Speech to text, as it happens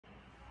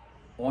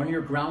On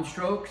your ground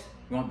strokes,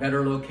 you want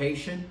better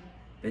location,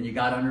 then you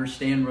got to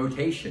understand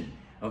rotation,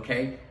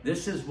 okay?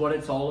 This is what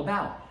it's all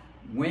about.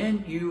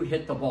 When you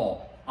hit the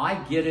ball, I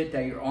get it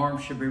that your arm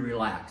should be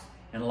relaxed.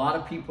 And a lot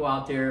of people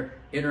out there,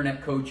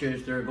 internet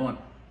coaches, they're going,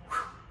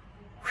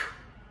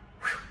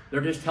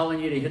 they're just telling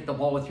you to hit the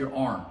ball with your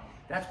arm.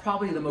 That's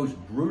probably the most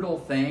brutal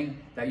thing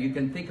that you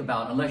can think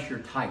about unless you're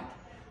tight.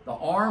 The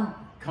arm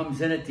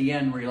comes in at the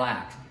end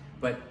relaxed,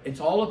 but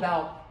it's all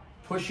about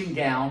pushing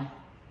down,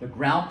 the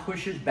ground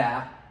pushes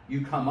back,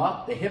 you come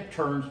up, the hip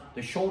turns,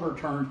 the shoulder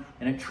turns,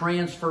 and it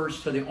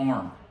transfers to the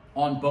arm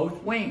on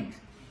both wings.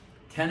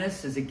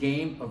 Tennis is a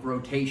game of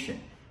rotation.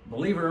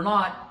 Believe it or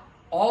not,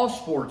 all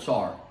sports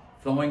are.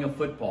 Throwing a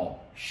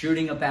football,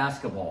 shooting a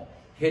basketball,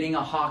 hitting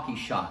a hockey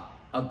shot,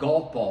 a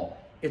golf ball.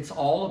 It's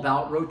all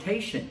about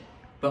rotation.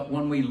 But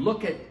when we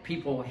look at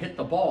people hit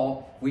the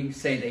ball, we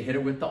say they hit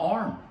it with the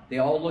arm. They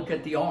all look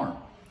at the arm.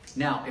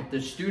 Now, if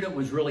the student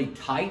was really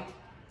tight,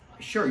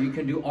 sure, you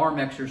can do arm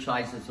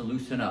exercises to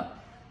loosen up.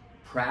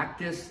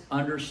 Practice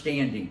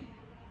understanding.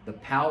 The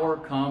power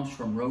comes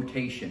from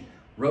rotation.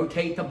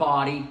 Rotate the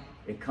body.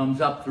 It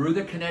comes up through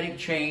the kinetic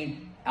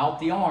chain, out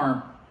the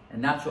arm,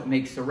 and that's what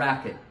makes the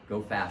racket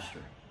go faster.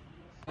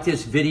 If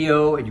this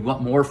video and you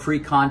want more free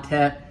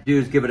content, do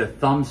is give it a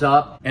thumbs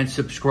up and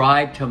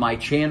subscribe to my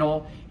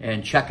channel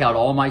and check out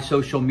all my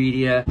social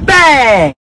media. Bang!